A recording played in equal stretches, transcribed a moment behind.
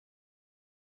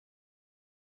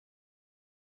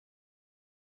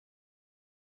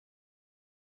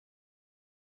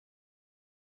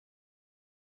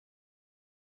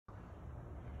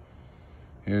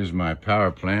Here's my power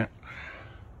plant.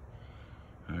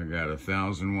 I got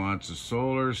 1,000 watts of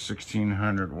solar,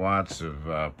 1,600 watts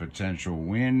of potential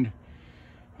wind,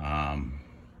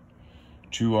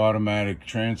 2 automatic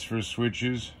transfer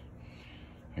switches.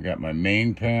 I got my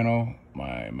main panel,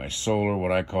 my solar,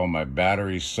 what I call my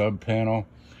battery sub panel,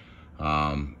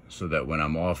 so that when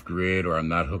I'm off grid or I'm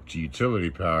not hooked to utility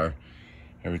power,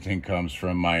 everything comes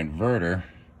from my inverter.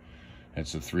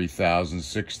 It's a 3,000,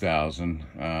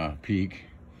 6,000 peak.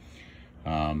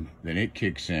 Then it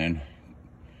kicks in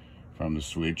from the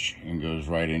switch and goes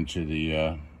right into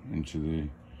the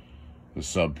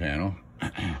sub panel.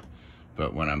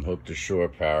 But when I'm hooked to shore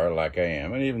power like I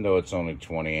am, and even though it's only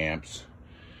 20 amps,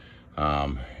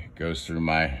 it goes through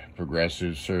my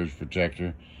progressive surge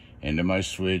protector into my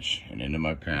switch and into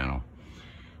my panel.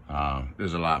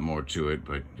 There's a lot more to it,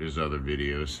 but there's other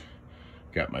videos.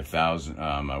 Got my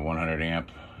 100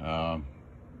 amp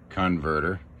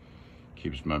converter,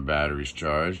 keeps my batteries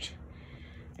charged.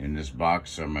 In this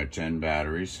box are my 10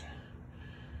 batteries.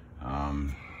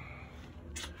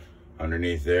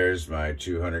 Underneath there's my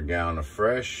 200 gallon of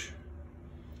fresh,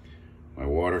 my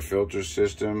water filter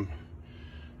system.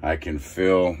 I can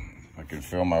fill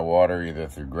my water either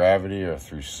through gravity or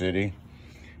through city.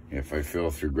 If I fill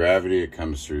through gravity, it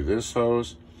comes through this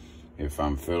hose. If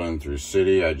I'm filling through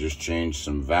city, I just change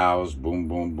some valves, boom,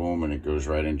 boom, boom, and it goes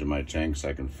right into my tanks.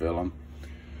 I can fill them.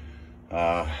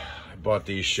 I bought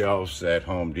these shelves at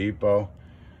Home Depot.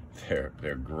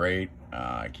 They're great.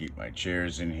 I keep my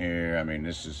chairs in here. I mean,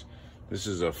 this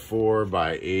is a 4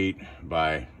 by 8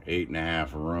 by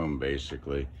 8.5 room,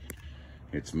 basically.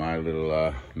 It's my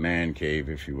little man cave,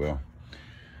 if you will.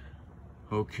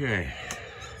 Okay.